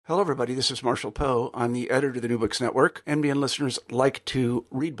Hello, everybody. This is Marshall Poe. I'm the editor of the New Books Network. NBN listeners like to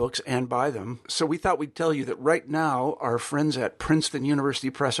read books and buy them. So we thought we'd tell you that right now, our friends at Princeton University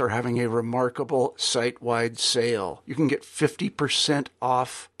Press are having a remarkable site-wide sale. You can get 50%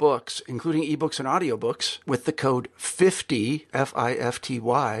 off books, including ebooks and audiobooks, with the code 50,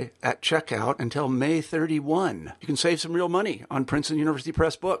 F-I-F-T-Y, at checkout until May 31. You can save some real money on Princeton University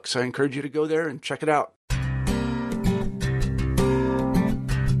Press books. I encourage you to go there and check it out.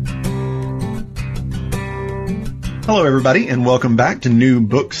 Hello, everybody, and welcome back to New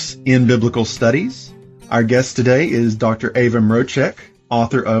Books in Biblical Studies. Our guest today is Dr. Ava Mroczek,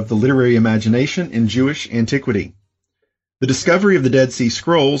 author of The Literary Imagination in Jewish Antiquity. The discovery of the Dead Sea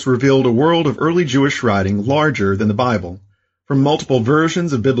Scrolls revealed a world of early Jewish writing larger than the Bible, from multiple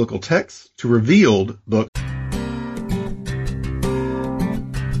versions of biblical texts to revealed books.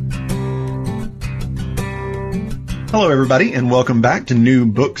 Hello, everybody, and welcome back to New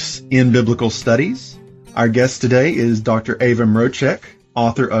Books in Biblical Studies. Our guest today is Dr. Ava Mroczek,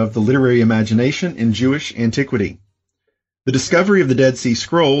 author of The Literary Imagination in Jewish Antiquity. The discovery of the Dead Sea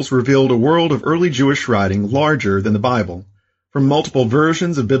Scrolls revealed a world of early Jewish writing larger than the Bible, from multiple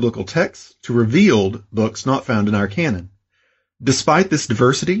versions of biblical texts to revealed books not found in our canon. Despite this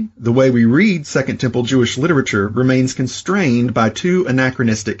diversity, the way we read Second Temple Jewish literature remains constrained by two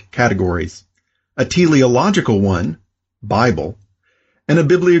anachronistic categories: a teleological one, Bible, and a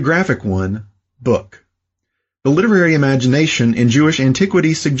bibliographic one, book. The literary imagination in Jewish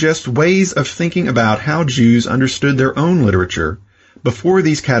antiquity suggests ways of thinking about how Jews understood their own literature before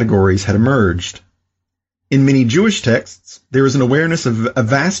these categories had emerged. In many Jewish texts, there is an awareness of a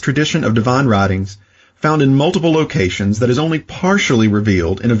vast tradition of divine writings found in multiple locations that is only partially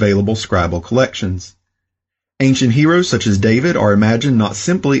revealed in available scribal collections. Ancient heroes such as David are imagined not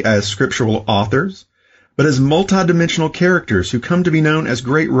simply as scriptural authors, but as multidimensional characters who come to be known as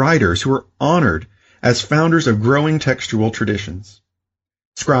great writers who are honored as founders of growing textual traditions.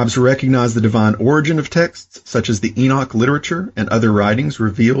 Scribes recognize the divine origin of texts, such as the Enoch literature and other writings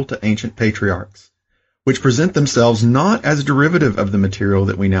revealed to ancient patriarchs, which present themselves not as derivative of the material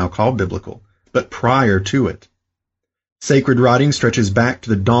that we now call biblical, but prior to it. Sacred writing stretches back to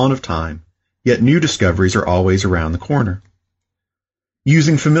the dawn of time, yet new discoveries are always around the corner.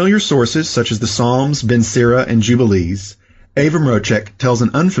 Using familiar sources such as the Psalms, Ben Sira, and Jubilees, Ava Mroczek tells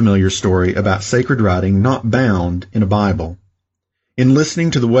an unfamiliar story about sacred writing not bound in a Bible. In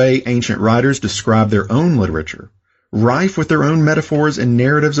listening to the way ancient writers describe their own literature, rife with their own metaphors and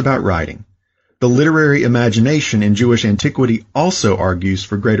narratives about writing, the literary imagination in Jewish antiquity also argues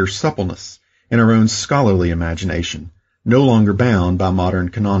for greater suppleness in our own scholarly imagination, no longer bound by modern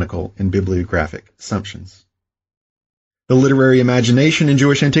canonical and bibliographic assumptions. The literary imagination in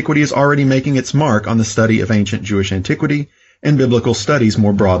Jewish antiquity is already making its mark on the study of ancient Jewish antiquity and biblical studies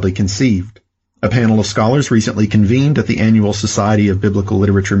more broadly conceived. A panel of scholars recently convened at the annual Society of Biblical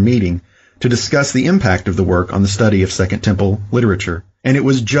Literature meeting to discuss the impact of the work on the study of Second Temple literature, and it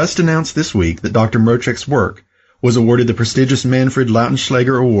was just announced this week that Dr. Mroczek's work was awarded the prestigious Manfred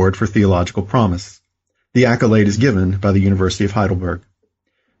Lautenschläger Award for Theological Promise. The accolade is given by the University of Heidelberg.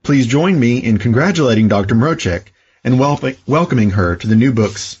 Please join me in congratulating Dr. Mroczek and welcoming her to the New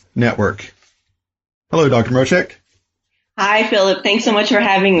Books Network. Hello, Dr. Mroczek. Hi, Philip. Thanks so much for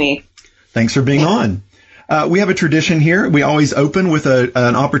having me. Thanks for being on. We have a tradition here. We always open with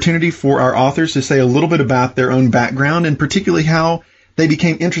an opportunity for our authors to say a little bit about their own background and particularly how they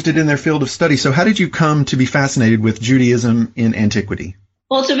became interested in their field of study. So how did you come to be fascinated with Judaism in antiquity?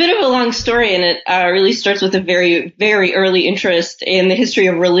 Well, it's a bit of a long story, and it really starts with a very, very early interest in the history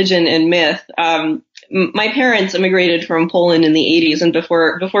of religion and myth. My parents immigrated from Poland in the 80s, and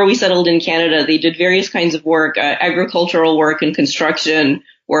before we settled in Canada, they did various kinds of work, agricultural work and construction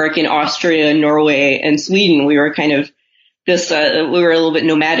work in Austria, Norway, and Sweden. We were kind of we were a little bit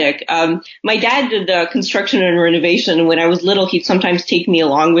nomadic. My dad did construction and renovation, and when I was little, he'd sometimes take me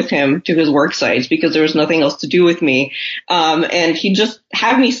along with him to his work sites because there was nothing else to do with me. And he'd just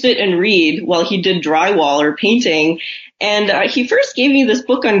have me sit and read while he did drywall or painting. And he first gave me this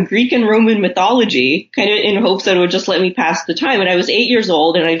book on Greek and Roman mythology, kind of in hopes that it would just let me pass the time. And I was 8 years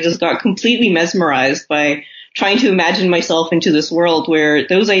old, and I just got completely mesmerized by trying to imagine myself into this world where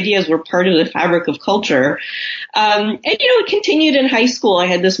those ideas were part of the fabric of culture. And, it continued in high school. I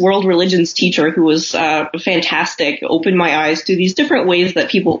had this world religions teacher who was fantastic, opened my eyes to these different ways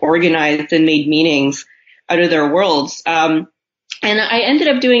that people organized and made meanings out of their worlds. And I ended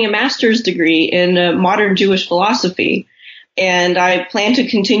up doing a master's degree in modern Jewish philosophy. And I plan to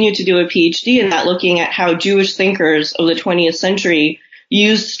continue to do a PhD in that, looking at how Jewish thinkers of the 20th century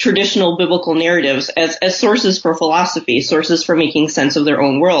used traditional biblical narratives as sources for philosophy, sources for making sense of their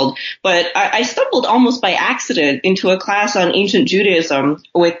own world. But I stumbled almost by accident into a class on ancient Judaism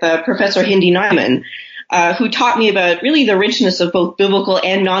with Professor Hindi Naiman, who taught me about really the richness of both biblical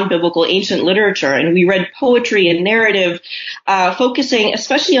and non-biblical ancient literature. And we read poetry and narrative, focusing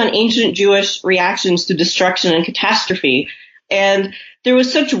especially on ancient Jewish reactions to destruction and catastrophe. And there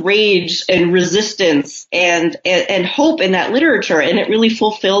was such rage and resistance and hope in that literature, and it really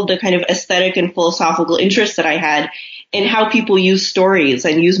fulfilled the kind of aesthetic and philosophical interest that I had in how people use stories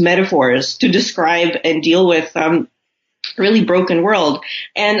and use metaphors to describe and deal with really broken world.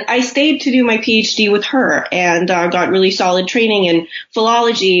 And I stayed to do my PhD with her and got really solid training in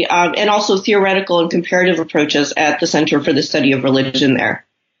philology and also theoretical and comparative approaches at the Center for the Study of Religion there.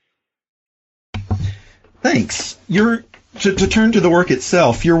 Thanks. To turn to the work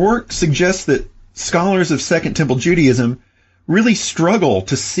itself, your work suggests that scholars of Second Temple Judaism really struggle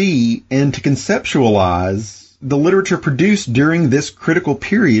to see and to conceptualize the literature produced during this critical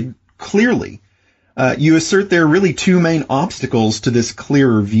period clearly. You assert there are really two main obstacles to this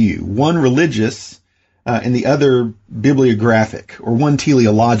clearer view, one religious and the other bibliographic, or one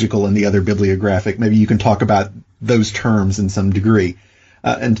teleological and the other bibliographic. Maybe you can talk about those terms in some degree,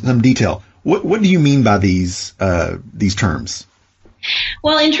 in some detail. What do you mean by these terms?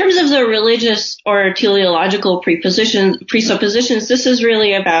 Well, in terms of the religious or teleological presuppositions, this is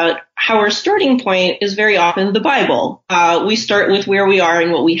really about how our starting point is very often the Bible. We start with where we are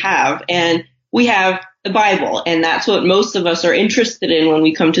and what we have, and we have the Bible, and that's what most of us are interested in when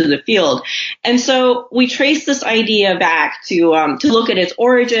we come to the field. And so we trace this idea back to look at its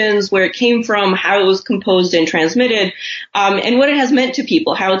origins, where it came from, how it was composed and transmitted, and what it has meant to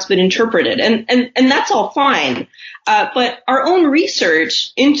people, how it's been interpreted. And that's all fine. But our own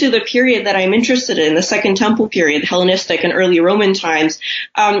research into the period that I'm interested in, the Second Temple period, Hellenistic and early Roman times,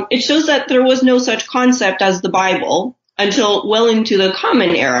 it shows that there was no such concept as the Bible until well into the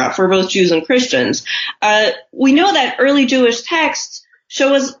Common Era for both Jews and Christians. We know that early Jewish texts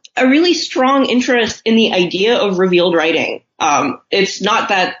show us a really strong interest in the idea of revealed writing. It's not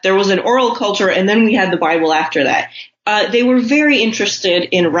that there was an oral culture and then we had the Bible after that. They were very interested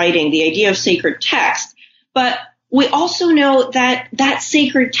in writing, the idea of sacred text. But we also know that that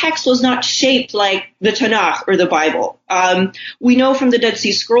sacred text was not shaped like the Tanakh or the Bible. We know from the Dead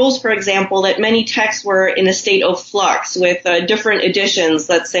Sea Scrolls, for example, that many texts were in a state of flux with different editions,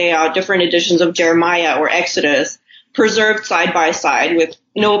 let's say different editions of Jeremiah or Exodus, preserved side by side with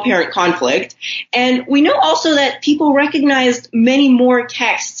no apparent conflict. And we know also that people recognized many more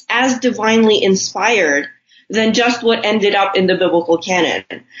texts as divinely inspired than just what ended up in the biblical canon.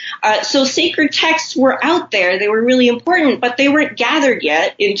 So sacred texts were out there. They were really important, but they weren't gathered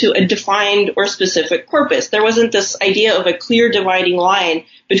yet into a defined or specific corpus. There wasn't this idea of a clear dividing line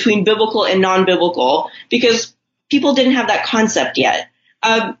between biblical and non-biblical because people didn't have that concept yet.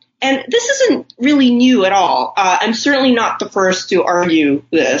 And this isn't really new at all. I'm certainly not the first to argue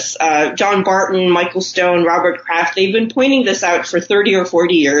this. John Barton, Michael Stone, Robert Kraft, they've been pointing this out for 30 or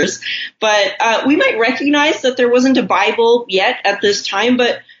 40 years. But we might recognize that there wasn't a Bible yet at this time,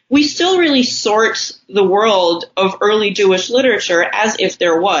 but we still really sort the world of early Jewish literature as if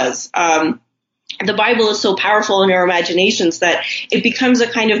there was. The Bible is so powerful in our imaginations that it becomes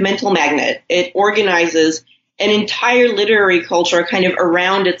a kind of mental magnet. It organizes an entire literary culture kind of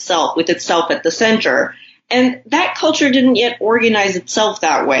around itself, with itself at the center. And that culture didn't yet organize itself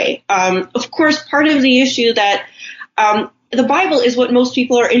that way. Of course, part of the issue that the Bible is what most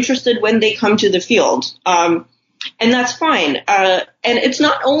people are interested when they come to the field. And that's fine. And it's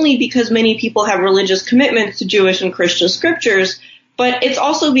not only because many people have religious commitments to Jewish and Christian scriptures, but it's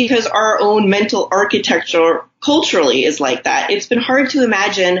also because our own mental architecture culturally is like that. It's been hard to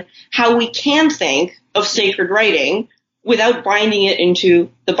imagine how we can think of sacred writing without binding it into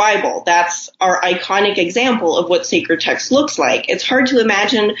the Bible. That's our iconic example of what sacred text looks like. It's hard to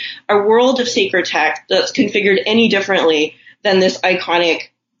imagine a world of sacred text that's configured any differently than this iconic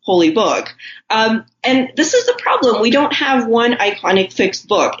holy book. And this is the problem. We don't have one iconic fixed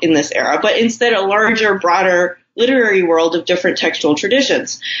book in this era, but instead a larger, broader literary world of different textual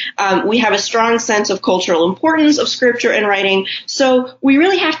traditions. We have a strong sense of cultural importance of scripture and writing, so we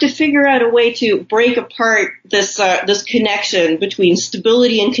really have to figure out a way to break apart this connection between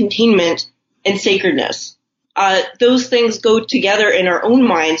stability and containment and sacredness. Those things go together in our own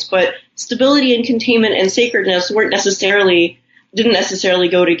minds, but stability and containment and sacredness didn't necessarily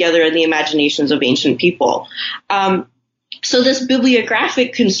go together in the imaginations of ancient people. So this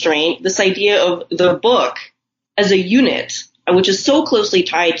bibliographic constraint, this idea of the book as a unit, which is so closely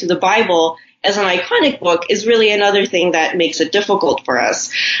tied to the Bible as an iconic book is really another thing that makes it difficult for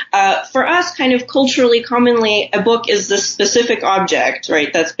us. For us, kind of culturally, commonly, a book is this specific object,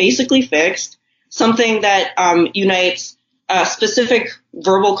 right, that's basically fixed, something that unites specific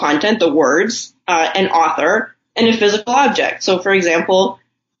verbal content, the words, an author, and a physical object. So, for example,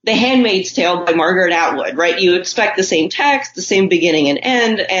 The Handmaid's Tale by Margaret Atwood, right? You expect the same text, the same beginning and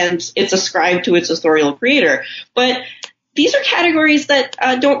end, and it's ascribed to its authorial creator. But these are categories that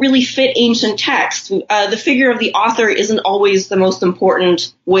don't really fit ancient text. The figure of the author isn't always the most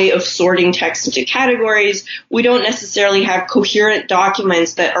important way of sorting text into categories. We don't necessarily have coherent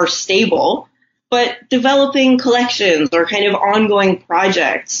documents that are stable. But developing collections or kind of ongoing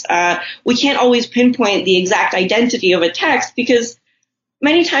projects, we can't always pinpoint the exact identity of a text because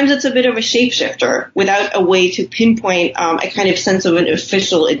many times it's a bit of a shapeshifter without a way to pinpoint a kind of sense of an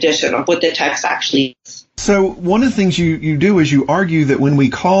official edition of what the text actually is. So one of the things you do is you argue that when we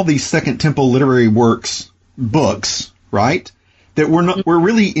call these Second Temple literary works books, right, that we're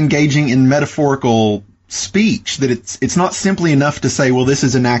really engaging in metaphorical speech, that it's not simply enough to say, well, this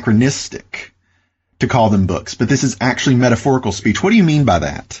is anachronistic to call them books, but this is actually metaphorical speech. What do you mean by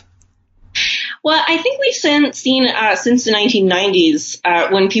that? Well, I think we've seen since the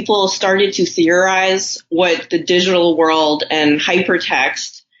 1990s, when people started to theorize what the digital world and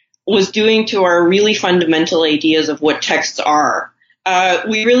hypertext was doing to our really fundamental ideas of what texts are,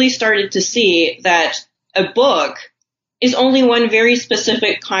 we really started to see that a book is only one very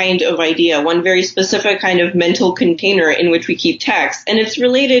specific kind of idea, one very specific kind of mental container in which we keep text. And it's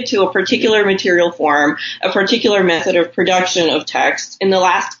related to a particular material form, a particular method of production of text in the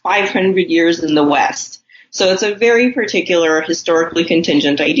last 500 years in the West. So it's a very particular historically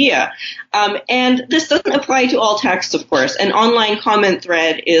contingent idea. And this doesn't apply to all texts, of course. An online comment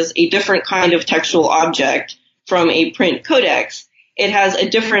thread is a different kind of textual object from a print codex. It has a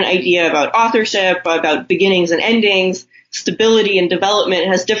different idea about authorship, about beginnings and endings. Stability and development. It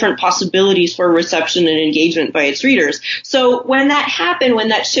has different possibilities for reception and engagement by its readers. So when that happened, when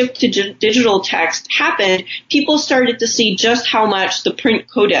that shift to digital text happened, people started to see just how much the print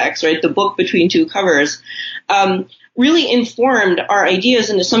codex, right, the book between two covers, really informed our ideas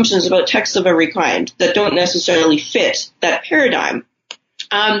and assumptions about texts of every kind that don't necessarily fit that paradigm.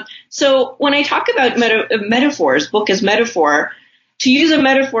 So when I talk about metaphors, book as metaphor, to use a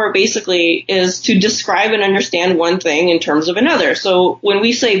metaphor basically is to describe and understand one thing in terms of another. So when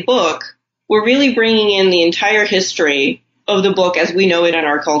we say book, we're really bringing in the entire history of the book as we know it in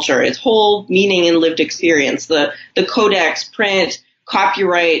our culture, its whole meaning and lived experience, the codex, print,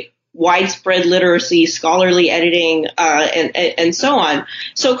 copyright, widespread literacy, scholarly editing, and so on.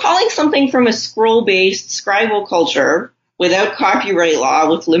 So calling something from a scroll-based scribal culture without copyright law,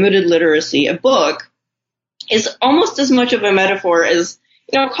 with limited literacy, a book, is almost as much of a metaphor as,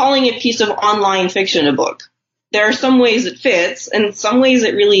 calling a piece of online fiction a book. There are some ways it fits, and some ways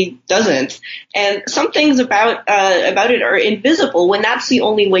it really doesn't. And some things about it are invisible when that's the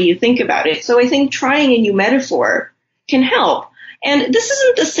only way you think about it. So I think trying a new metaphor can help. And this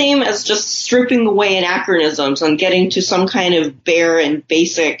isn't the same as just stripping away anachronisms and getting to some kind of bare and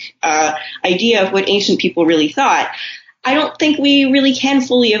basic idea of what ancient people really thought. I don't think we really can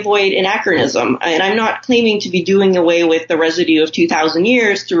fully avoid anachronism, and I'm not claiming to be doing away with the residue of 2,000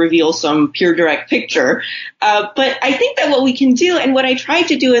 years to reveal some pure direct picture. But I think that what we can do, and what I tried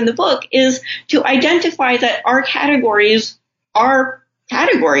to do in the book, is to identify that our categories are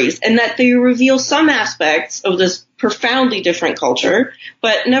categories and that they reveal some aspects of this profoundly different culture,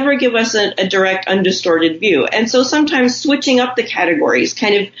 but never give us a direct, undistorted view. And so sometimes switching up the categories,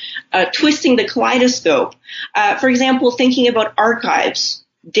 kind of twisting the kaleidoscope. For example, thinking about archives,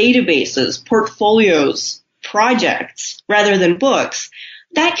 databases, portfolios, projects, rather than books,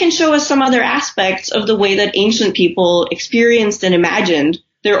 that can show us some other aspects of the way that ancient people experienced and imagined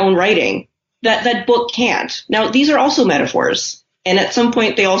their own writing that book can't. Now, these are also metaphors. And at some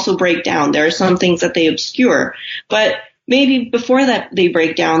point, they also break down. There are some things that they obscure. But maybe before that they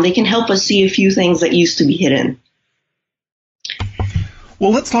break down, they can help us see a few things that used to be hidden.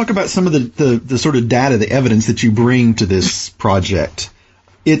 Well, let's talk about some of the sort of data, the evidence that you bring to this project.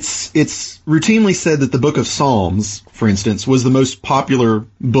 It's routinely said that the Book of Psalms, for instance, was the most popular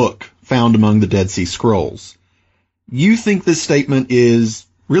book found among the Dead Sea Scrolls. You think this statement is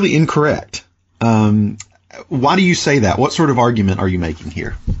really incorrect. Why do you say that? What sort of argument are you making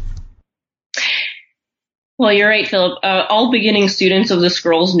here? Well, you're right, Philip. All beginning students of the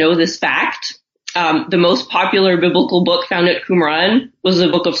scrolls know this fact. The most popular biblical book found at Qumran was the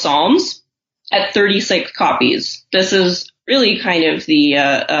Book of Psalms at 36 copies. This is really kind of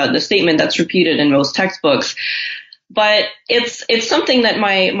the statement that's repeated in most textbooks. but it's something that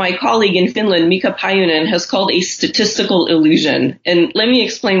my colleague in Finland, Mika Pajunen, has called a statistical illusion. And let me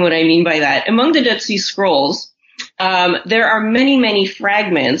explain what I mean by that. Among the Dead Sea Scrolls, there are many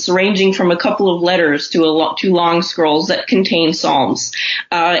fragments ranging from a couple of letters to long scrolls that contain psalms.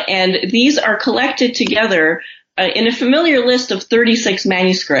 And these are collected together in a familiar list of 36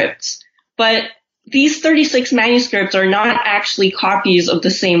 manuscripts. But these 36 manuscripts are not actually copies of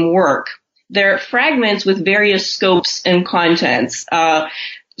the same work. They're fragments with various scopes and contents.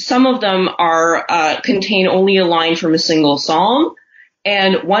 Some of them contain only a line from a single psalm,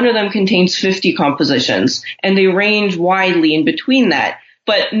 and one of them contains 50 compositions, and they range widely in between that.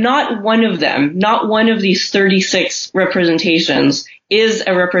 But not one of them, not one of these 36 representations is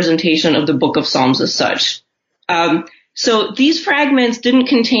a representation of the Book of Psalms as such. So these fragments didn't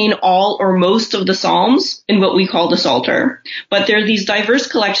contain all or most of the Psalms in what we call the Psalter, but there are these diverse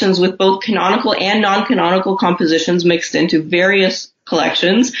collections with both canonical and non-canonical compositions mixed into various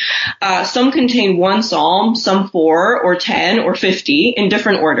collections. Some contain one psalm, some 4 or 10 or 50 in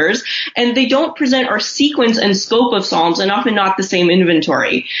different orders, and they don't present our sequence and scope of psalms and often not the same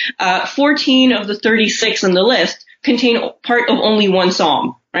inventory. 14 of the 36 in the list contain part of only one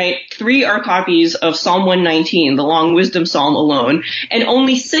psalm, right? 3 are copies of Psalm 119, the Long Wisdom Psalm alone, and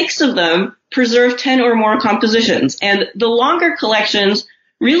only 6 of them preserve 10 or more compositions. And the longer collections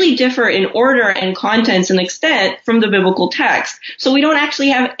really differ in order and contents and extent from the biblical text. So we don't actually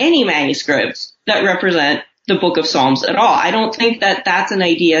have any manuscripts that represent the Book of Psalms at all. I don't think that that's an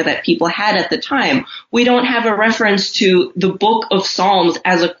idea that people had at the time. We don't have a reference to the Book of Psalms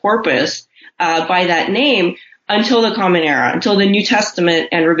as a corpus by that name until the Common Era, until the New Testament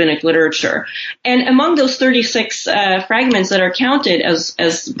and rabbinic literature. And among those 36 fragments that are counted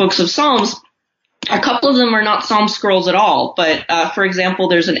as books of Psalms, a couple of them are not psalm scrolls at all, but for example,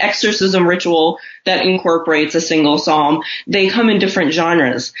 there's an exorcism ritual that incorporates a single psalm. They come in different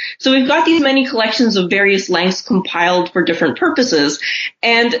genres. So we've got these many collections of various lengths compiled for different purposes.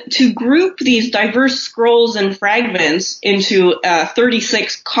 And to group these diverse scrolls and fragments into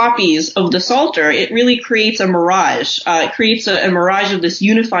 36 copies of the Psalter, it really creates a mirage. It creates a mirage of this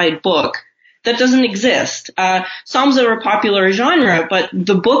unified book that doesn't exist. Psalms are a popular genre, but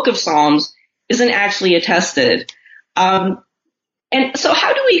the Book of Psalms isn't actually attested. And so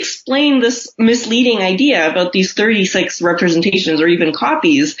how do we explain this misleading idea about these 36 representations or even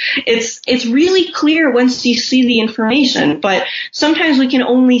copies? It's really clear once you see the information, but sometimes we can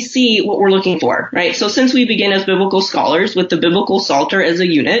only see what we're looking for, right? So since we begin as biblical scholars with the biblical Psalter as a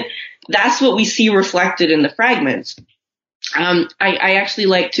unit, that's what we see reflected in the fragments. I actually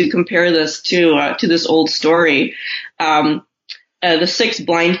like to compare this to this old story. The 6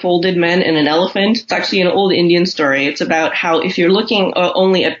 blindfolded men and an elephant. It's actually an old Indian story. It's about how if you're looking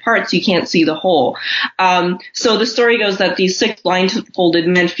only at parts, you can't see the whole. So the story goes that these 6 blindfolded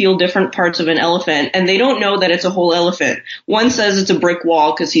men feel different parts of an elephant, and they don't know that it's a whole elephant. One says it's a brick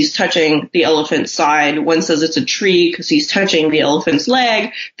wall because he's touching the elephant's side. One says it's a tree because he's touching the elephant's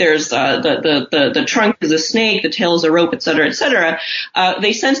leg. There's the trunk is a snake, the tail is a rope, etc., etc.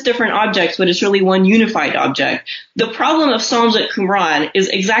 They sense different objects, but it's really one unified object. The problem of Psalms at Qumran is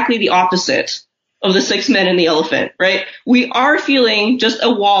exactly the opposite of the 6 men and the elephant, right? We are feeling just a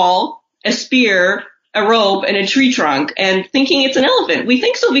wall, a spear, a rope, and a tree trunk and thinking it's an elephant. We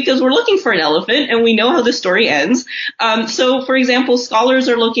think so because we're looking for an elephant and we know how the story ends. So, for example, scholars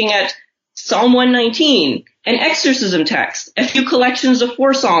are looking at Psalm 119, an exorcism text, a few collections of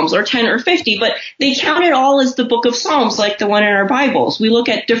 4 Psalms or 10 or 50, but they count it all as the Book of Psalms like the one in our Bibles. We look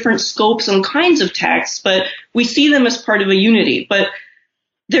at different scopes and kinds of texts, but we see them as part of a unity. But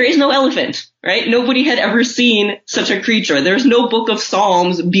there is no elephant, right? Nobody had ever seen such a creature. There's no Book of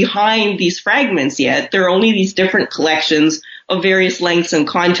Psalms behind these fragments yet. There are only these different collections of various lengths and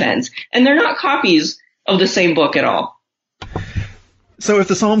contents, and they're not copies of the same book at all. So if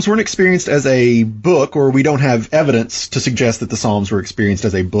the Psalms weren't experienced as a book, or we don't have evidence to suggest that the Psalms were experienced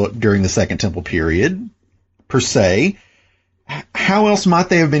as a book during the Second Temple period, per se, how else might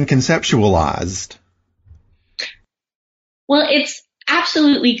they have been conceptualized? Well, it's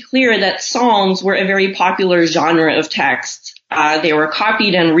absolutely clear that Psalms were a very popular genre of text. They were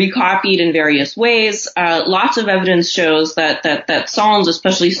copied and recopied in various ways. Lots of evidence shows that Psalms,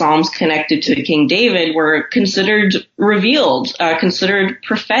 especially Psalms connected to King David, were considered revealed, considered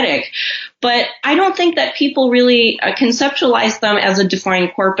prophetic. But I don't think that people really conceptualized them as a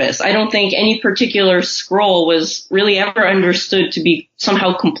defined corpus. I don't think any particular scroll was really ever understood to be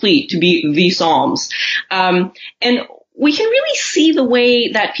somehow complete, to be the Psalms. And we can really see the way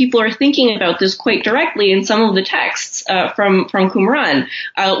that people are thinking about this quite directly in some of the texts from Qumran.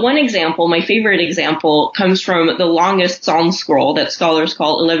 One example, my favorite example, comes from the longest psalm scroll that scholars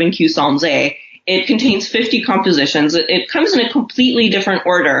call 11Q Psalms A. It contains 50 compositions. It comes in a completely different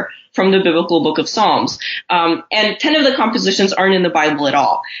order from the biblical book of Psalms. And 10 of the compositions aren't in the Bible at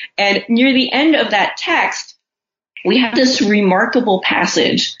all. And near the end of that text, we have this remarkable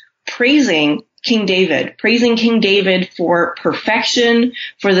passage praising King David for perfection,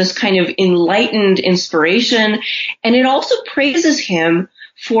 for this kind of enlightened inspiration. And it also praises him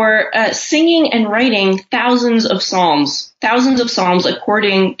for singing and writing thousands of psalms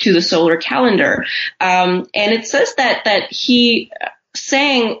according to the solar calendar. And it says that he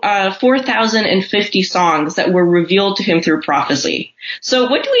sang 4,050 songs that were revealed to him through prophecy. So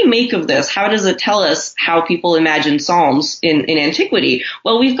what do we make of this? How does it tell us how people imagined psalms in antiquity?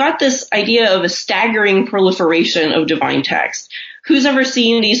 Well, we've got this idea of a staggering proliferation of divine text. Who's ever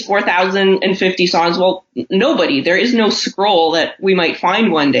seen these 4,050 songs? Well, nobody. There is no scroll that we might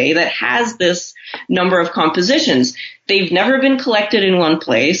find one day that has this number of compositions. They've never been collected in one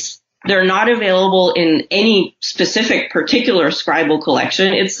place. They're not available in any specific particular scribal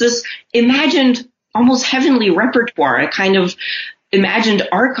collection. It's this imagined, almost heavenly repertoire, a kind of imagined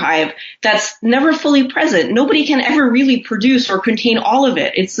archive that's never fully present. Nobody can ever really produce or contain all of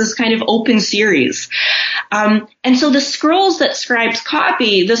it. It's this kind of open series. And so the scrolls that scribes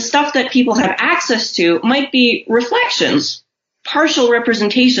copy, the stuff that people have access to, might be reflections, partial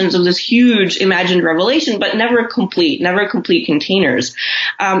representations of this huge imagined revelation, but never complete containers.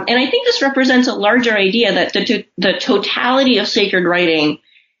 And I think this represents a larger idea that the totality of sacred writing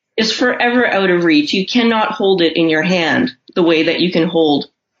is forever out of reach. You cannot hold it in your hand the way that you can hold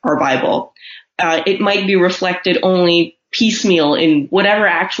our Bible. It might be reflected only piecemeal in whatever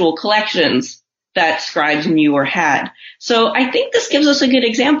actual collections that scribes knew or had. So I think this gives us a good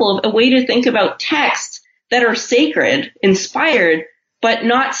example of a way to think about texts that are sacred, inspired, but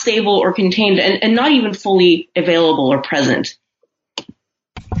not stable or contained, and not even fully available or present.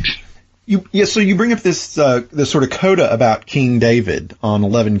 So you bring up this sort of coda about King David on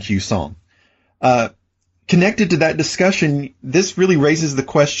 11Q Psalm. Connected to that discussion, this really raises the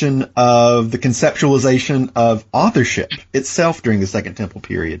question of the conceptualization of authorship itself during the Second Temple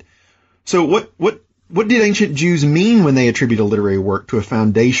period. So what did ancient Jews mean when they attribute a literary work to a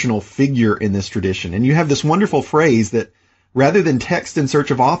foundational figure in this tradition? And you have this wonderful phrase that rather than text in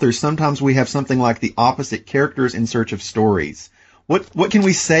search of authors, sometimes we have something like the opposite, characters in search of stories. What can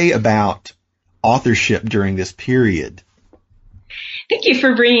we say about authorship during this period? Thank you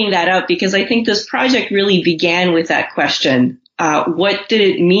for bringing that up, because I think this project really began with that question. What did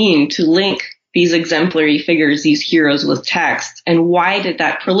it mean to link these exemplary figures, these heroes, with text, and why did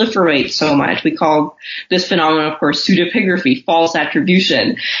that proliferate so much? We call this phenomenon, of course, pseudepigraphy, false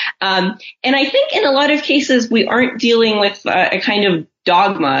attribution. And I think in a lot of cases we aren't dealing with a kind of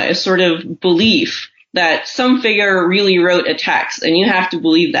dogma, a sort of belief that some figure really wrote a text, and you have to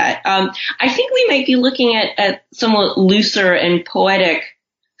believe that. I think we might be looking at somewhat looser and poetic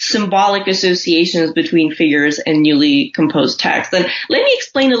symbolic associations between figures and newly composed text. And let me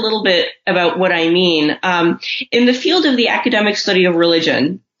explain a little bit about what I mean. In the field of the academic study of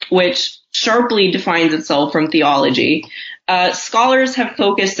religion, which sharply defines itself from theology, scholars have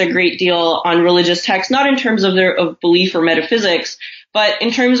focused a great deal on religious texts, not in terms of belief or metaphysics, but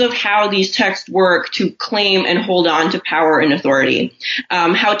in terms of how these texts work to claim and hold on to power and authority,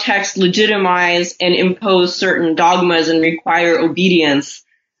 how texts legitimize and impose certain dogmas and require obedience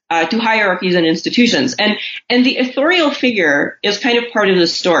to hierarchies and institutions. And the authorial figure is kind of part of the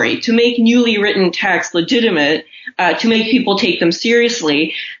story. To make newly written texts legitimate, to make people take them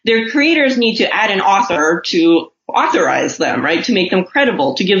seriously, their creators need to add an author to authorize them, right? To make them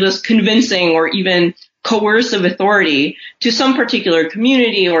credible, to give this convincing or even coercive authority to some particular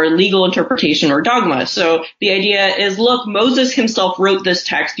community or legal interpretation or dogma. So the idea is, look, Moses himself wrote this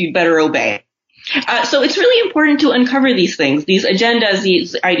text, you'd better obey. So it's really important to uncover these things, these agendas,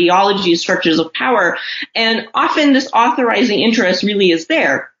 these ideologies, structures of power, and often this authorizing interest really is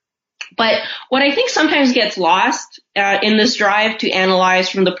there. But what I think sometimes gets lost in this drive to analyze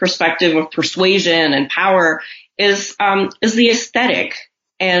from the perspective of persuasion and power is the aesthetic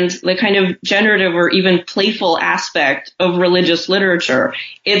and the kind of generative or even playful aspect of religious literature.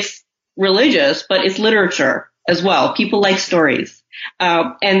 It's religious, but it's literature as well. People like stories.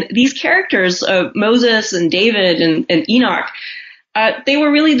 And these characters, Moses and David and Enoch, they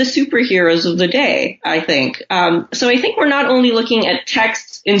were really the superheroes of the day, I think. So I think we're not only looking at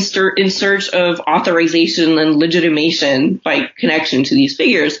texts in search of authorization and legitimation by connection to these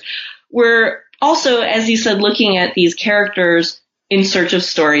figures, we're also, as you said, looking at these characters in search of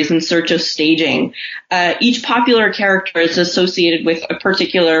stories, in search of staging. Each popular character is associated with a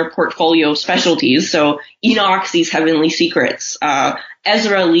particular portfolio of specialties. So Enoch sees heavenly secrets.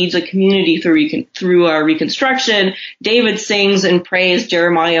 Ezra leads a community through reconstruction. David sings and prays.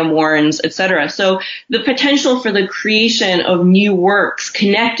 Jeremiah mourns, etc. So the potential for the creation of new works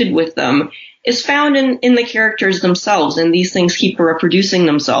connected with them is found in the characters themselves, and these things keep reproducing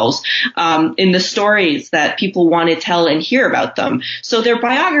themselves in the stories that people want to tell and hear about them. So their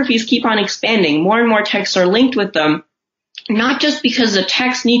biographies keep on expanding. More and more texts are linked with them, not just because the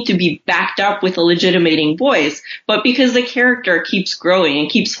texts need to be backed up with a legitimating voice, but because the character keeps growing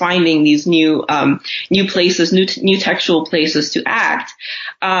and keeps finding these new places, new textual places to act.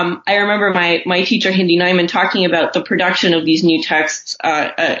 I remember my teacher, Hindi Nyman, talking about the production of these new texts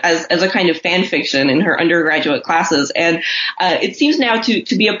as a kind of fan fiction in her undergraduate classes. And it seems now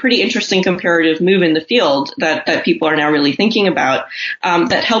to be a pretty interesting comparative move in the field that people are now really thinking about,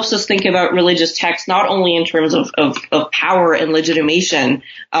 that helps us think about religious texts not only in terms of power and legitimation,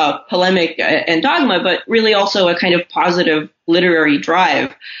 polemic and dogma, but really also a kind of positive literary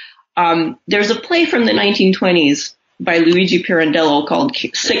drive. There's a play from the 1920s by Luigi Pirandello called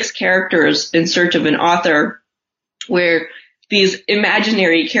Six Characters in Search of an Author, where these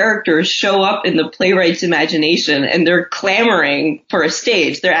imaginary characters show up in the playwright's imagination and they're clamoring for a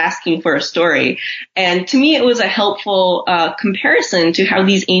stage. They're asking for a story. And to me, it was a helpful comparison to how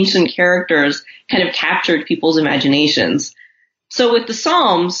these ancient characters kind of captured people's imaginations. So with the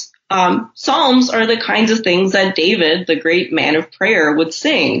Psalms, Psalms are the kinds of things that David, the great man of prayer, would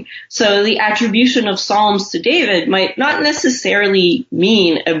sing. So the attribution of Psalms to David might not necessarily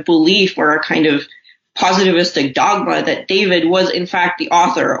mean a belief or a kind of positivistic dogma that David was in fact the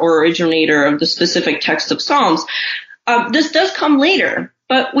author or originator of the specific text of Psalms. This does come later,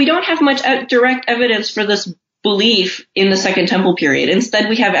 but we don't have much direct evidence for this belief in the Second Temple period. Instead,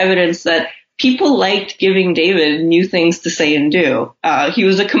 we have evidence that people liked giving David new things to say and do. He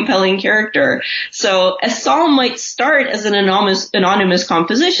was a compelling character. So a psalm might start as an anonymous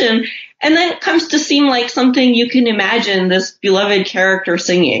composition, and then it comes to seem like something you can imagine this beloved character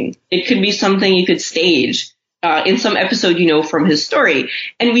singing. It could be something you could stage in some episode you know from his story.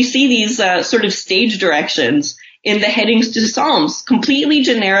 And we see these sort of stage directions in the headings to Psalms, completely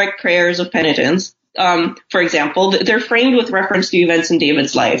generic prayers of penitence. For example, they're framed with reference to events in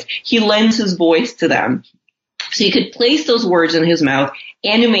David's life. He lends his voice to them. So you could place those words in his mouth,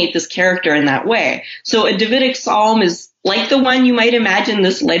 animate this character in that way. So a Davidic psalm is like the one you might imagine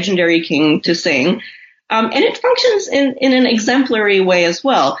this legendary king to sing. And it functions in an exemplary way as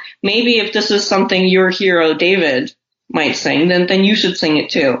well. Maybe if this is something your hero David might sing, then you should sing it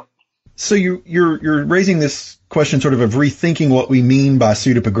too. So you're raising this question sort of rethinking what we mean by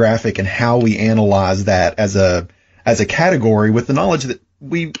pseudepigraphic and how we analyze that as a category, with the knowledge that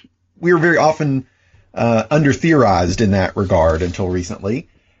we are very often under-theorized in that regard until recently.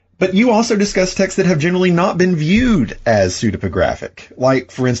 But you also discuss texts that have generally not been viewed as pseudepigraphic,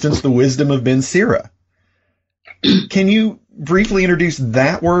 like, for instance, the Wisdom of Ben Sira. Can you briefly introduce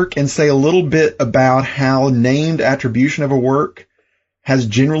that work and say a little bit about how named attribution of a work has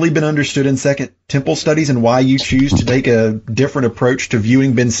generally been understood in Second Temple studies, and why you choose to take a different approach to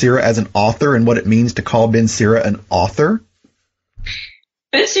viewing Ben Sira as an author and what it means to call Ben Sira an author?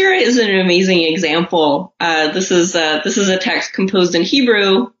 Ben Sira is an amazing example. This is a text composed in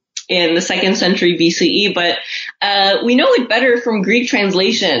Hebrew in the 2nd century BCE, but we know it better from Greek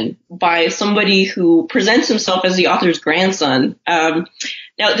translation by somebody who presents himself as the author's grandson.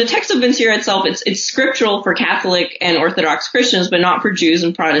 Now, the text of Ben Sira itself, it's scriptural for Catholic and Orthodox Christians, but not for Jews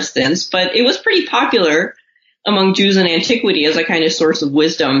and Protestants. But it was pretty popular among Jews in antiquity as a kind of source of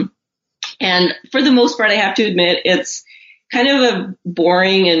wisdom. And for the most part, I have to admit, it's kind of a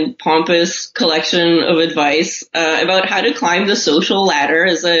boring and pompous collection of advice about how to climb the social ladder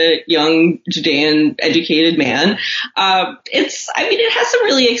as a young Judean educated man. It has some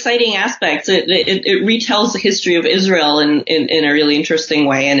really exciting aspects. It retells the history of Israel in a really interesting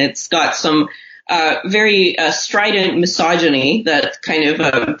way, and it's got some very strident misogyny that kind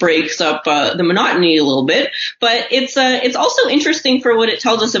of breaks up the monotony a little bit. But it's also interesting for what it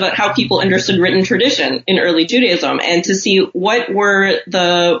tells us about how people understood written tradition in early Judaism, and to see what were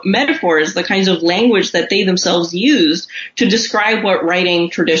the metaphors, the kinds of language that they themselves used to describe what writing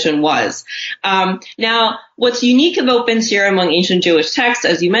tradition was. Now, what's unique about Ben Sira among ancient Jewish texts,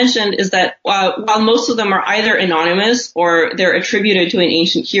 as you mentioned, is that while most of them are either anonymous or they're attributed to an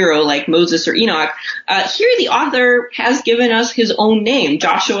ancient hero like Moses or Enoch, here the author has given us his own name,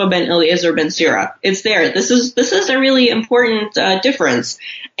 Joshua ben Eliezer ben Sira. It's there. This is a really important difference.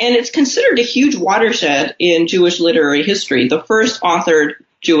 And it's considered a huge watershed in Jewish literary history, the first authored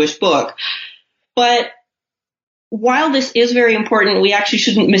Jewish book. But while this is very important, we actually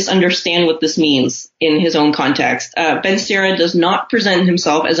shouldn't misunderstand what this means in his own context. Ben Sira does not present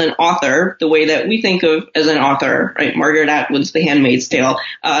himself as an author the way that we think of as an author, right? Margaret Atwood's The Handmaid's Tale,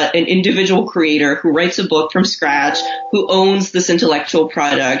 an individual creator who writes a book from scratch, who owns this intellectual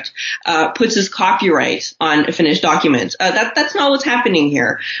product, puts his copyright on a finished document. That's not what's happening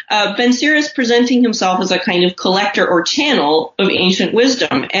here. Ben Sira is presenting himself as a kind of collector or channel of ancient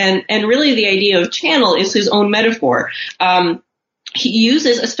wisdom, and really the idea of channel is his own metaphor. He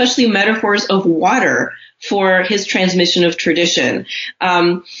uses especially metaphors of water for his transmission of tradition.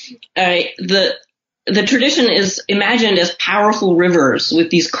 The tradition is imagined as powerful rivers with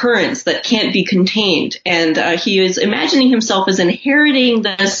these currents that can't be contained. And he is imagining himself as inheriting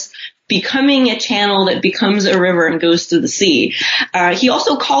this, becoming a channel that becomes a river and goes to the sea. He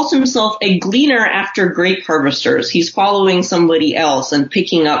also calls himself a gleaner after grape harvesters. He's following somebody else and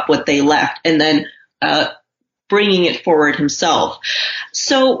picking up what they left and then bringing it forward himself.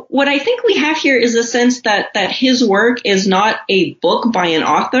 So what I think we have here is a sense that his work is not a book by an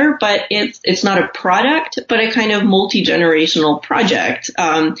author, but it's not a product, but a kind of multi-generational project.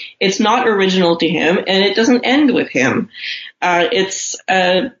 It's not original to him, and it doesn't end with him. It's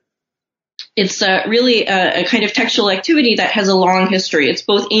really a kind of textual activity that has a long history. It's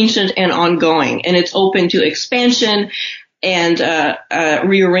both ancient and ongoing, and it's open to expansion and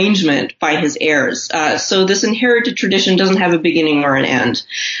rearrangement by his heirs. So this inherited tradition doesn't have a beginning or an end.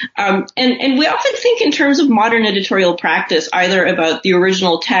 And we often think in terms of modern editorial practice, either about the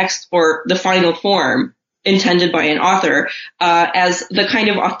original text or the final form intended by an author, as the kind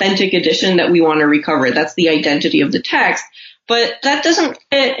of authentic edition that we want to recover. That's the identity of the text. But that doesn't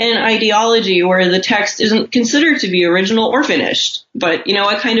fit an ideology where the text isn't considered to be original or finished, but,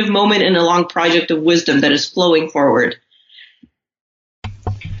 a kind of moment in a long project of wisdom that is flowing forward.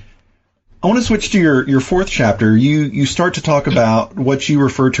 I want to switch to your fourth chapter. You start to talk about what you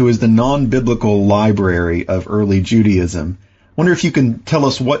refer to as the non-biblical library of early Judaism. I wonder if you can tell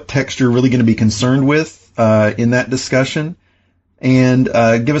us what text you're really going to be concerned with in that discussion, and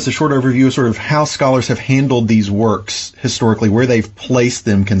give us a short overview of sort of how scholars have handled these works historically, where they've placed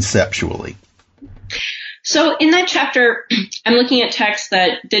them conceptually. So in that chapter, I'm looking at texts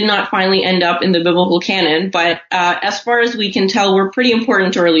that did not finally end up in the biblical canon, but as far as we can tell, were pretty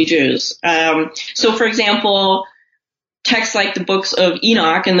important to early Jews. So for example, texts like the books of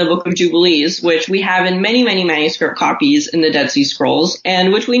Enoch and the Book of Jubilees, which we have in many, many manuscript copies in the Dead Sea Scrolls,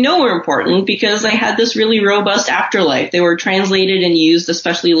 and which we know were important because they had this really robust afterlife. They were translated and used,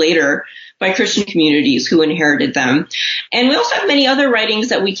 especially later, by Christian communities who inherited them. And we also have many other writings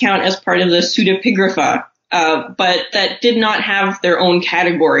that we count as part of the pseudepigrapha, but that did not have their own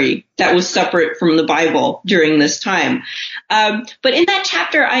category that was separate from the Bible during this time. But in that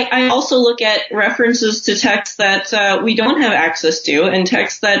chapter, I also look at references to texts that we don't have access to, and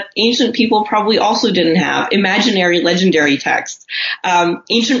texts that ancient people probably also didn't have, imaginary, legendary texts.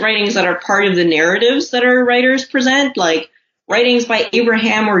 Ancient writings that are part of the narratives that our writers present, like writings by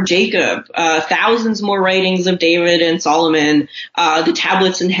Abraham or Jacob, thousands more writings of David and Solomon, the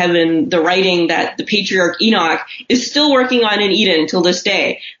tablets in heaven, the writing that the patriarch Enoch is still working on in Eden till this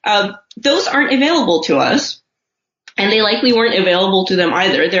day. Those aren't available to us, and they likely weren't available to them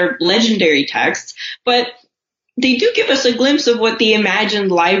either. They're legendary texts, but they do give us a glimpse of what the imagined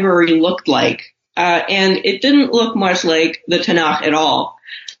library looked like, and it didn't look much like the Tanakh at all.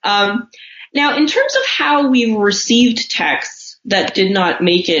 Now, in terms of how we've received texts that did not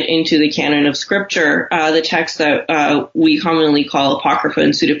make it into the canon of Scripture, the texts that we commonly call Apocrypha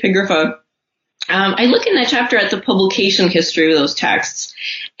and Pseudepigrapha, I look in that chapter at the publication history of those texts.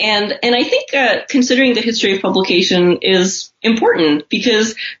 And I think considering the history of publication is important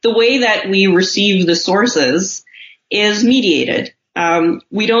because the way that we receive the sources is mediated.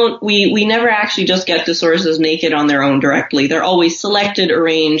 We never actually just get the sources naked on their own directly. They're always selected,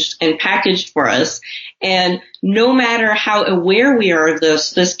 arranged, and packaged for us. And no matter how aware we are of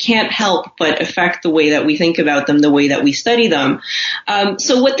this can't help but affect the way that we think about them, the way that we study them.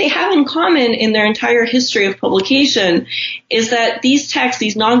 So what they have in common in their entire history of publication is that these texts,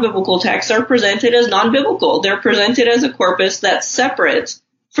 these non-biblical texts, are presented as non-biblical. They're presented as a corpus that's separate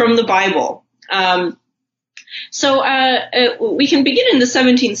from the Bible. So we can begin in the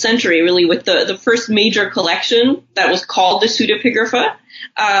 17th century, really, with the first major collection that was called the Pseudepigrapha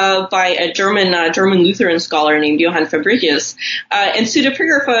by a German Lutheran scholar named Johann Fabricius. And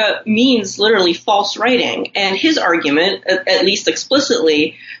Pseudepigrapha means literally false writing. And his argument, at least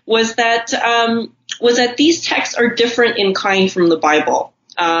explicitly, was that these texts are different in kind from the Bible.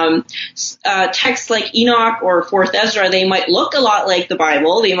 Texts like Enoch or 4th Ezra, they might look a lot like the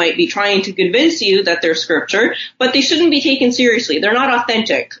Bible. They might be trying to convince you that they're scripture, but they shouldn't be taken seriously. They're not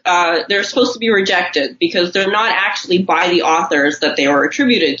authentic. They're supposed to be rejected because they're not actually by the authors that they were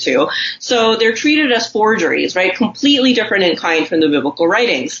attributed to. So they're treated as forgeries, right? Completely different in kind from the biblical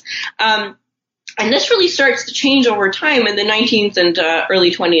writings. And this really starts to change over time in the 19th and early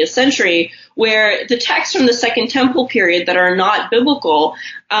 20th century, where the texts from the Second Temple period that are not biblical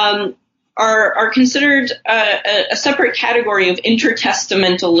are considered a separate category of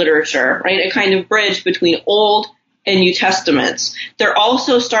intertestamental literature, right? A kind of bridge between Old and New Testaments. They're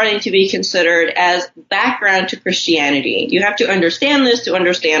also starting to be considered as background to Christianity. You have to understand this to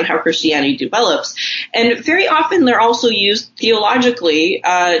understand how Christianity develops. And very often they're also used theologically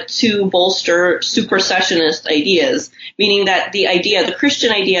to bolster supersessionist ideas, meaning that the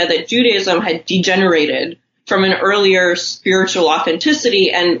Christian idea that Judaism had degenerated from an earlier spiritual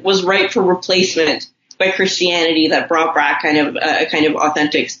authenticity and was ripe for replacement by Christianity that brought back a kind of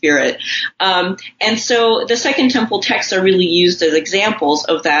authentic spirit. And so the Second Temple texts are really used as examples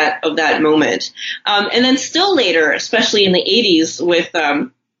of that moment. And then still later, especially in the 80s with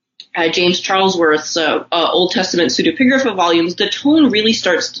James Charlesworth's Old Testament Pseudepigrapha volumes, the tone really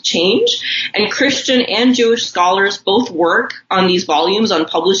starts to change, and Christian and Jewish scholars both work on these volumes on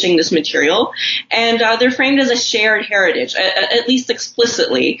publishing this material, and they're framed as a shared heritage, at least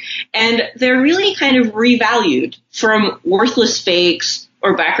explicitly, and they're really kind of revalued from worthless fakes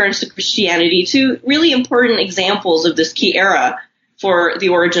or backgrounds to Christianity to really important examples of this key era for the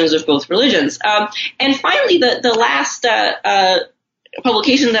origins of both religions. And finally, the last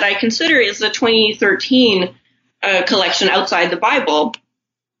publication that I consider is the 2013 collection Outside the Bible,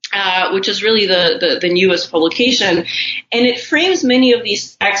 which is really the newest publication. And it frames many of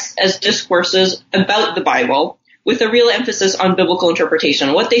these texts as discourses about the Bible with a real emphasis on biblical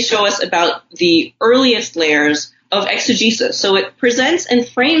interpretation, what they show us about the earliest layers of exegesis. So it presents and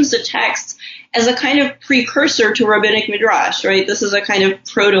frames the texts as a kind of precursor to rabbinic midrash, right? This is a kind of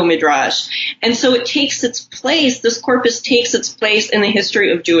proto-midrash. And so it takes its place, this corpus takes its place in the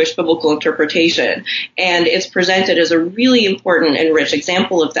history of Jewish biblical interpretation. And it's presented as a really important and rich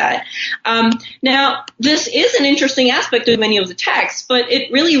example of that. Now, this is an interesting aspect of many of the texts, but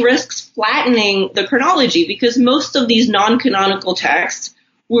it really risks flattening the chronology because most of these non-canonical texts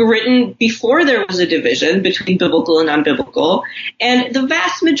were written before there was a division between biblical and non-biblical, and the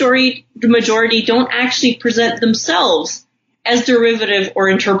vast majority don't actually present themselves as derivative or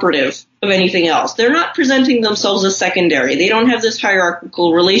interpretive of anything else. They're not presenting themselves as secondary. They don't have this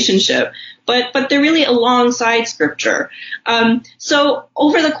hierarchical relationship, but they're really alongside Scripture. So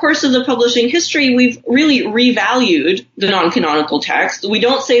over the course of the publishing history, we've really revalued the non-canonical text. We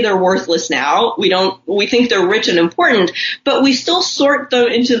don't say they're worthless now. We think they're rich and important, but we still sort them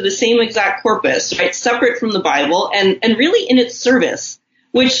into the same exact corpus, right? Separate from the Bible and really in its service,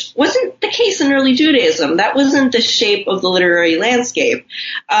 which wasn't the case in early Judaism. That wasn't the shape of the literary landscape.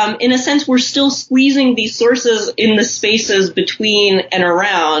 In a sense, we're still squeezing these sources in the spaces between and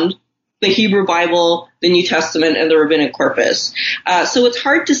around the Hebrew Bible, the New Testament, and the rabbinic corpus. So it's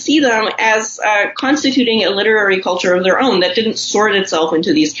hard to see them as constituting a literary culture of their own that didn't sort itself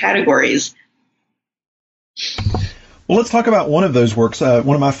into these categories. Well, let's talk about one of those works,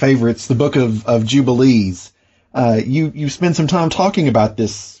 one of my favorites, the Book of Jubilees. You spend some time talking about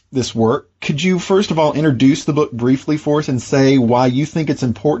this work. Could you first of all introduce the book briefly for us and say why you think it's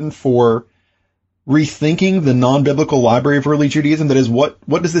important for rethinking the non-biblical library of early Judaism? That is, what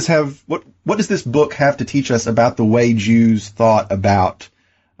does this book have to teach us about the way Jews thought about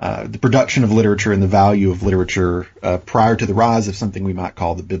the production of literature and the value of literature prior to the rise of something we might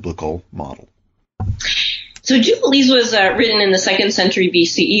call the biblical model? So Jubilees was written in the 2nd century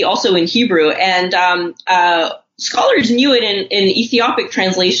BCE, also in Hebrew, and scholars knew it in Ethiopic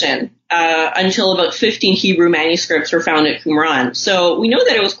translation until about 15 Hebrew manuscripts were found at Qumran. So we know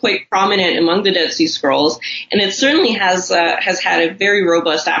that it was quite prominent among the Dead Sea Scrolls, and it certainly has had a very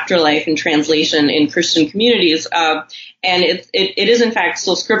robust afterlife in translation in Christian communities, and it is in fact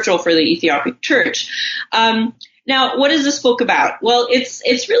still scriptural for the Ethiopic church. Now, what is this book about? Well,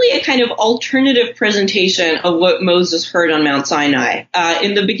 it's really a kind of alternative presentation of what Moses heard on Mount Sinai.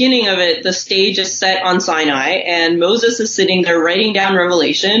 In the beginning of it, the stage is set on Sinai, and Moses is sitting there writing down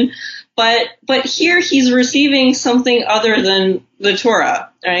Revelation. But here he's receiving something other than the Torah,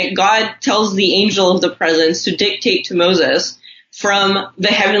 right? God tells the angel of the presence to dictate to Moses from the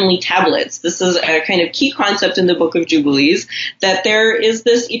heavenly tablets. This is a kind of key concept in the Book of Jubilees, that there is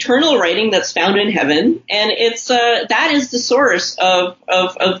this eternal writing that's found in heaven, and it's that is the source of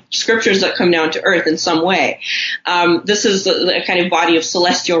scriptures that come down to earth in some way. This is a kind of body of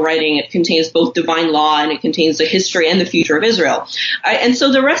celestial writing. It contains both divine law, and it contains the history and the future of Israel. And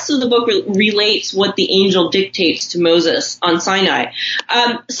so the rest of the book relates what the angel dictates to Moses on Sinai.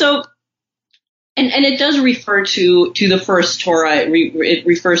 And it does refer to the first Torah. It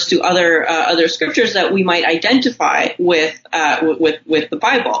refers to other scriptures that we might identify with the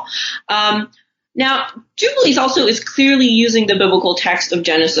Bible. Now, Jubilees also is clearly using the biblical text of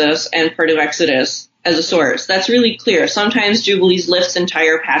Genesis and part of Exodus as a source. That's really clear. Sometimes Jubilees lifts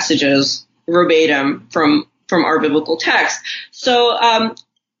entire passages verbatim from our biblical text. So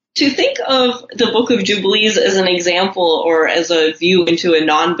to think of the Book of Jubilees as an example or as a view into a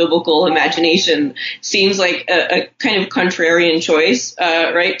non-biblical imagination seems like a kind of contrarian choice,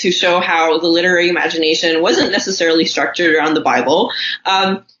 right? To show how the literary imagination wasn't necessarily structured around the Bible.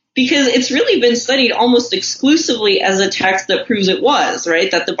 Because it's really been studied almost exclusively as a text that proves it was, right?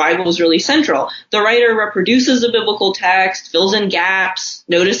 That the Bible is really central. The writer reproduces the biblical text, fills in gaps,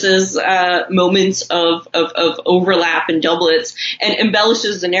 notices moments of overlap and doublets, and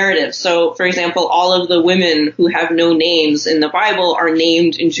embellishes the narrative. So, for example, all of the women who have no names in the Bible are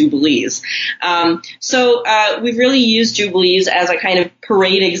named in Jubilees. So we've really used Jubilees as a kind of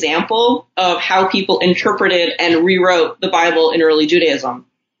parade example of how people interpreted and rewrote the Bible in early Judaism.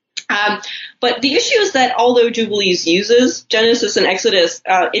 But the issue is that although Jubilees uses Genesis and Exodus,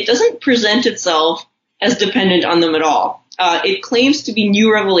 it doesn't present itself as dependent on them at all. It claims to be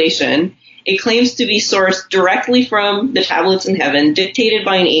new revelation. It claims to be sourced directly from the tablets in heaven, dictated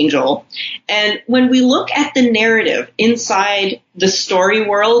by an angel. And when we look at the narrative inside the story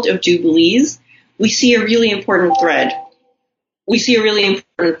world of Jubilees, we see a really important thread.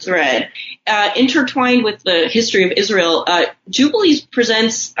 Intertwined with the history of Israel, Jubilees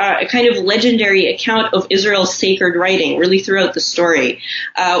presents a kind of legendary account of Israel's sacred writing, really throughout the story,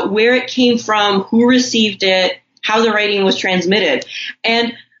 where it came from, who received it, how the writing was transmitted.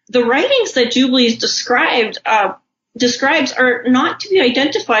 And the writings that Jubilees describes are not to be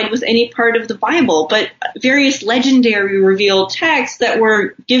identified with any part of the Bible, but various legendary revealed texts that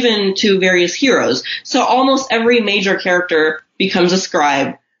were given to various heroes. So almost every major character becomes a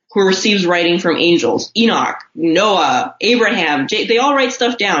scribe who receives writing from angels. Enoch, Noah, Abraham, they all write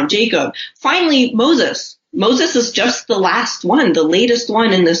stuff down. Jacob. Finally, Moses. Moses is just the last one, the latest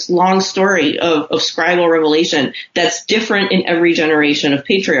one in this long story of scribal revelation that's different in every generation of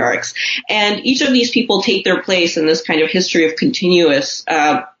patriarchs. And each of these people take their place in this kind of history of continuous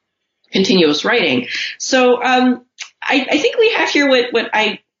writing. So I think we have here what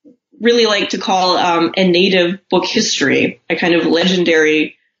I really like to call a native book history, a kind of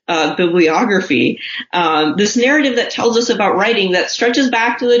legendary bibliography, this narrative that tells us about writing that stretches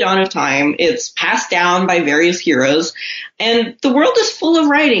back to the dawn of time. It's passed down by various heroes, and the world is full of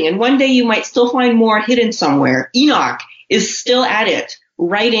writing, and one day you might still find more hidden somewhere. Enoch is still at it,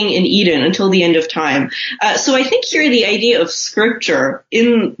 writing in Eden until the end of time. So I think here the idea of scripture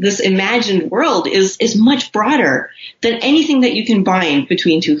in this imagined world is much broader than anything that you can bind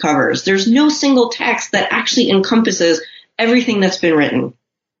between two covers. There's no single text that actually encompasses everything that's been written.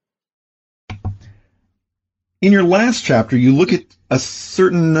 In your last chapter, you look at a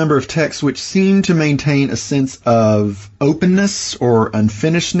certain number of texts which seem to maintain a sense of openness or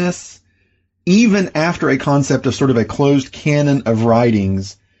unfinishedness, even after a concept of sort of a closed canon of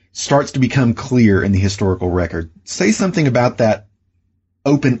writings starts to become clear in the historical record. Say something about that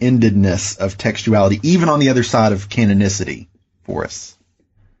open-endedness of textuality, even on the other side of canonicity, for us.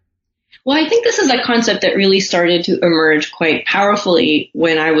 Well, I think this is a concept that really started to emerge quite powerfully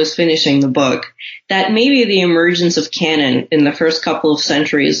when I was finishing the book, that maybe the emergence of canon in the first couple of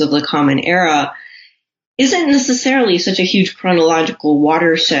centuries of the Common Era isn't necessarily such a huge chronological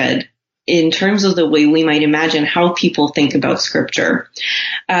watershed in terms of the way we might imagine how people think about scripture.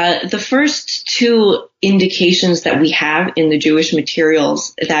 The first two indications that we have in the Jewish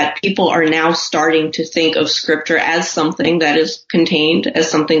materials that people are now starting to think of scripture as something that is contained, as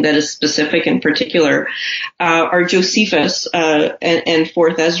something that is specific and particular, are Josephus and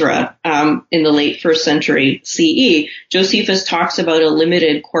 4th Ezra in the late 1st century CE. Josephus talks about a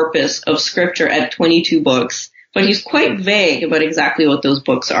limited corpus of scripture at 22 books, but he's quite vague about exactly what those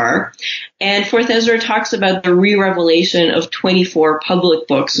books are. And Fourth Ezra talks about the re-revelation of 24 public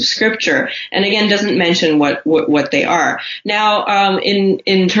books of scripture, and again doesn't mention what they are. Now,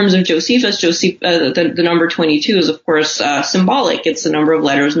 in terms of Josephus, the number 22 is of course symbolic. It's the number of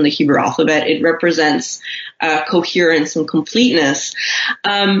letters in the Hebrew alphabet. It represents coherence and completeness.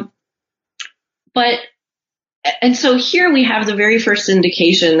 And so here we have the very first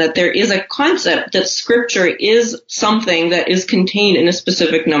indication that there is a concept that scripture is something that is contained in a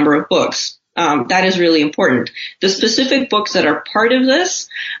specific number of books. That is really important. The specific books that are part of this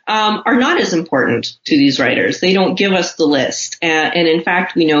are not as important to these writers. They don't give us the list. And in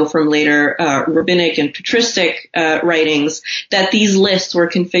fact, we know from later rabbinic and patristic writings that these lists were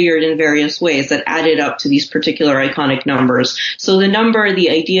configured in various ways that added up to these particular iconic numbers. So the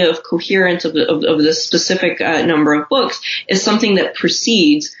idea of coherence of the specific number of books is something that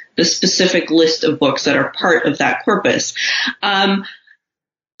precedes the specific list of books that are part of that corpus.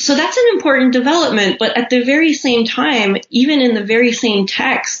 So that's an important development, but at the very same time, even in the very same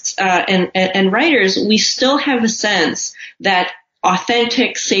texts and writers, we still have a sense that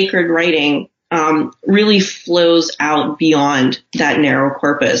authentic sacred writing really flows out beyond that narrow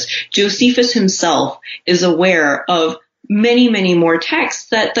corpus. Josephus himself is aware of many, many more texts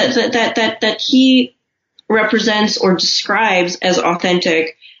that he represents or describes as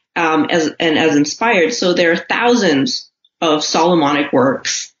authentic as inspired. So there are thousands of Solomonic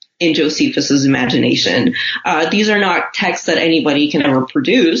works in Josephus's imagination. These are not texts that anybody can ever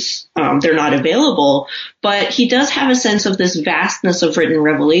produce. They're not available, but he does have a sense of this vastness of written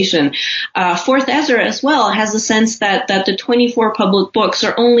revelation. Fourth Ezra as well has a sense that the 24 public books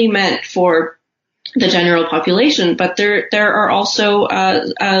are only meant for the general population, but there's also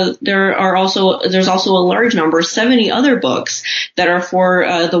a large number, 70 other books that are for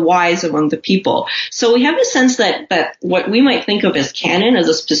the wise among the people. So we have a sense that what we might think of as canon, as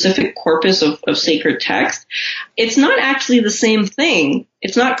a specific corpus of sacred text, it's not actually the same thing.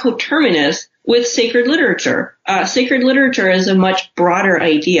 It's not coterminous with sacred literature. Sacred literature is a much broader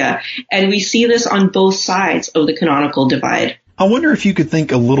idea, and we see this on both sides of the canonical divide. I wonder if you could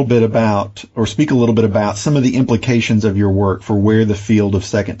think a little bit about, or speak a little bit about, some of the implications of your work for where the field of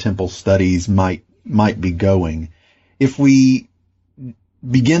Second Temple studies might be going. If we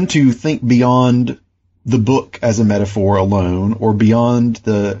begin to think beyond the book as a metaphor alone, or beyond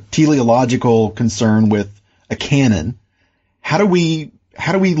the teleological concern with a canon, how do we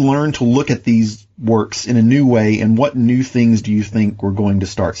learn to look at these works in a new way, and what new things do you think we're going to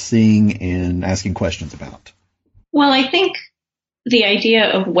start seeing and asking questions about? Well, I think the idea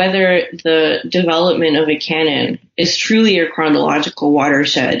of whether the development of a canon is truly a chronological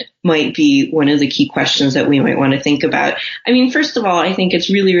watershed might be one of the key questions that we might want to think about. I mean, first of all, I think it's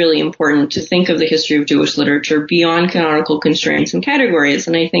really, really important to think of the history of Jewish literature beyond canonical constraints and categories.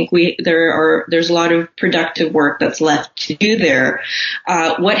 And I think there's a lot of productive work that's left to do there.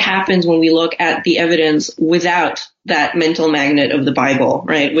 What happens when we look at the evidence without that mental magnet of the Bible,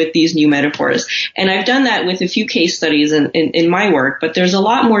 right, with these new metaphors? And I've done that with a few case studies in my work, but there's a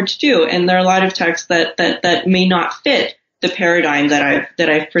lot more to do. And there are a lot of texts that may not fit the paradigm that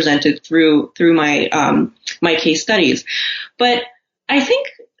I've presented through my my case studies. But I think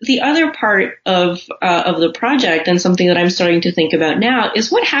the other part of the project, and something that I'm starting to think about now,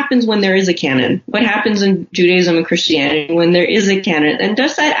 is what happens when there is a canon? What happens in Judaism and Christianity when there is a canon? And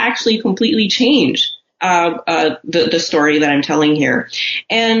does that actually completely change the story that I'm telling here?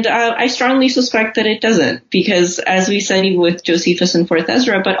 And I strongly suspect that it doesn't, because as we studied with Josephus and Fourth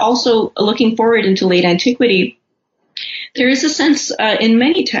Ezra, but also looking forward into late antiquity, there is a sense in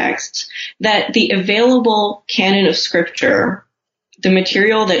many texts that the available canon of scripture, the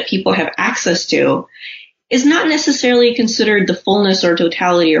material that people have access to, is not necessarily considered the fullness or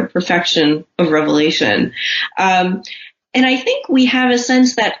totality or perfection of revelation. And I think we have a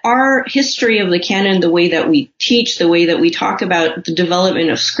sense that our history of the canon, the way that we teach, the way that we talk about the development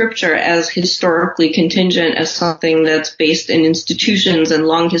of scripture as historically contingent, as something that's based in institutions and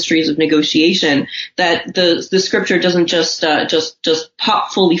long histories of negotiation, that the scripture doesn't just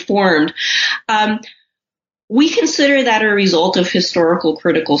pop fully formed. We consider that a result of historical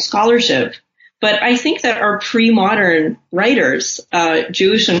critical scholarship. But I think that our pre-modern writers,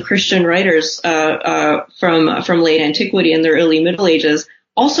 Jewish and Christian writers from late antiquity and the early Middle Ages,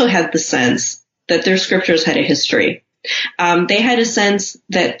 also had the sense that their scriptures had a history. They had a sense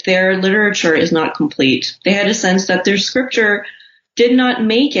that their literature is not complete. They had a sense that their scripture did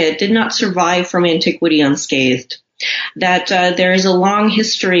not survive from antiquity unscathed. that there is a long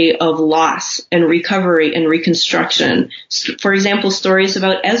history of loss and recovery and reconstruction. For example, stories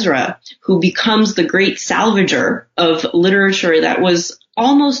about Ezra, who becomes the great salvager of literature that was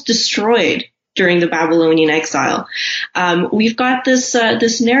almost destroyed during the Babylonian exile. We've got this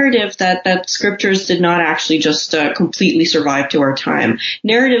narrative that scriptures did not actually just completely survive to our time.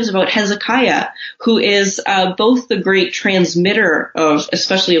 Narratives about Hezekiah, who is both the great transmitter of,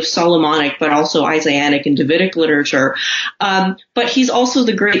 especially of Solomonic, but also Isaianic and Davidic literature, but he's also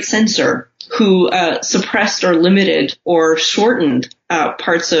the great censor who suppressed or limited or shortened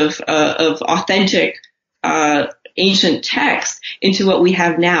parts of authentic ancient text into what we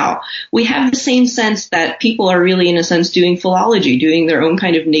have now. We have the same sense that people are really, in a sense, doing philology, doing their own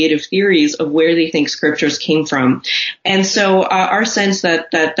kind of native theories of where they think scriptures came from. And so our sense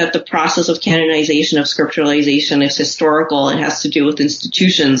that the process of canonization, of scripturalization, is historical and has to do with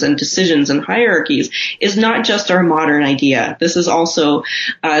institutions and decisions and hierarchies is not just our modern idea. This is also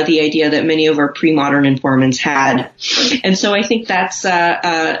the idea that many of our pre-modern informants had. And so I think that's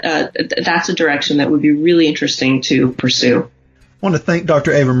a direction that would be really interesting to pursue. I want to thank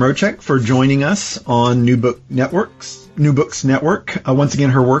Dr. Ava Mroczek for joining us on New Books Network. Once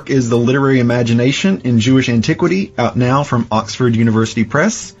again, her work is The Literary Imagination in Jewish Antiquity, out now from Oxford University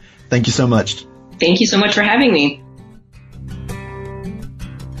Press. Thank you so much. Thank you so much for having me.